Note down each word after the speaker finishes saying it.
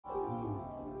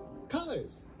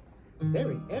Colors.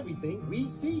 They're in everything we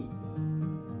see.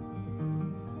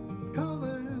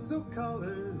 Colors, oh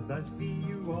colors, I see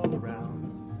you all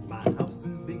around. My house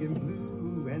is big and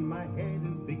blue and my head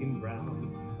is big and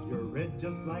brown. You're red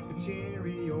just like a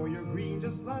cherry, or you're green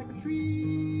just like a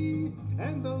tree.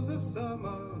 And those are some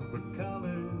of the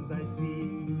colors I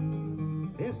see.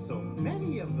 There's so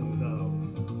many of them though.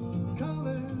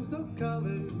 Colors, oh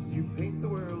colors, you paint the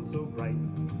world so bright.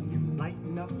 You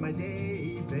lighten up my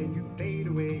day, then you fade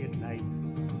away at night.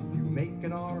 You make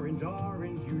an orange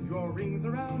orange, you draw rings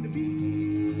around a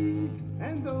bee.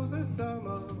 And those are some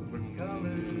of the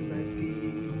colors I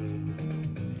see.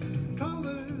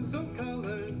 Colors, oh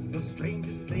colors, the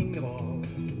strangest thing of all.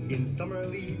 In summer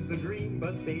leaves are green,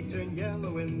 but they turn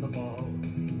yellow in the fall.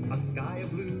 A sky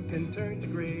of blue can turn to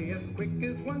gray as quick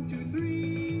as 1, 2,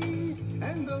 3.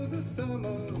 And those are some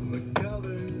of the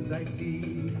colors I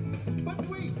see. But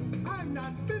wait, I'm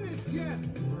not finished yet.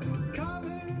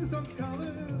 Colors, oh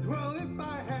colors, well if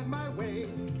I had my way,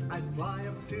 I'd fly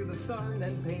up to the sun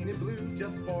and paint it blue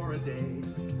just for a day.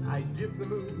 I'd give the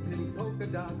moon pink polka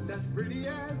dots as pretty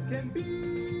as can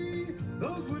be.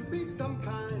 Those would be some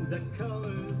kind of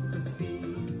colors to see.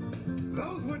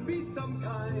 Those would be some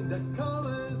kind of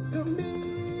colors to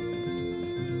me.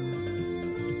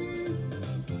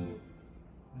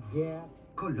 Yeah.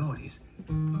 Colores.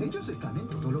 Ellos están en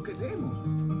todo lo que vemos.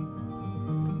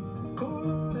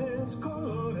 Colores,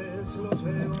 colores, los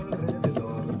veo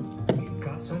alrededor. Mi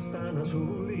casa es tan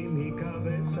azul y mi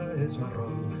cabeza es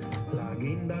marrón. La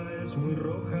guinda es muy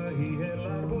roja y el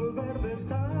árbol verde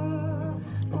está.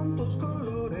 Cuántos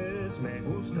colores me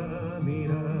gusta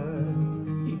mirar.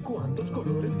 ¿Y cuántos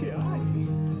colores que hay?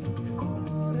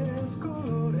 Colores,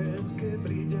 colores que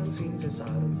brillan sin cesar.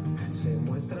 Se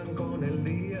muestran con el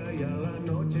día y a la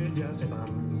noche ya se van.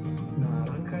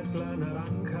 Naranja es la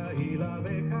naranja y la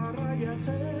abeja rayas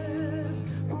es.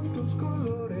 Cuántos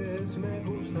colores me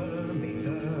gusta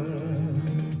mirar.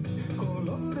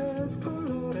 Colores,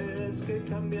 colores que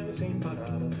cambian sin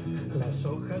parar. Las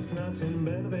hojas nacen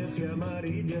verdes y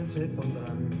amarillas se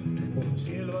pondrán. Un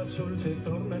cielo azul se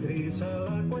torna gris a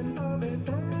la cuenta de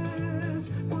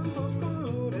 3. ¿Cuántos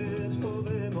colores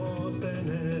podemos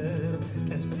tener?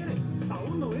 Esperen,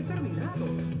 aún no he terminado.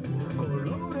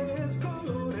 Colores,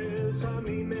 colores, a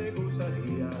mí me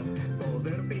gustaría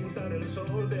poder pintar el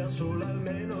sol de azul al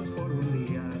menos por un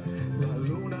día. La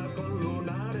luna con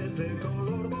lunares de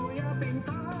color voy a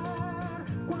pintar.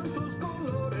 ¿Cuántos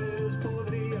colores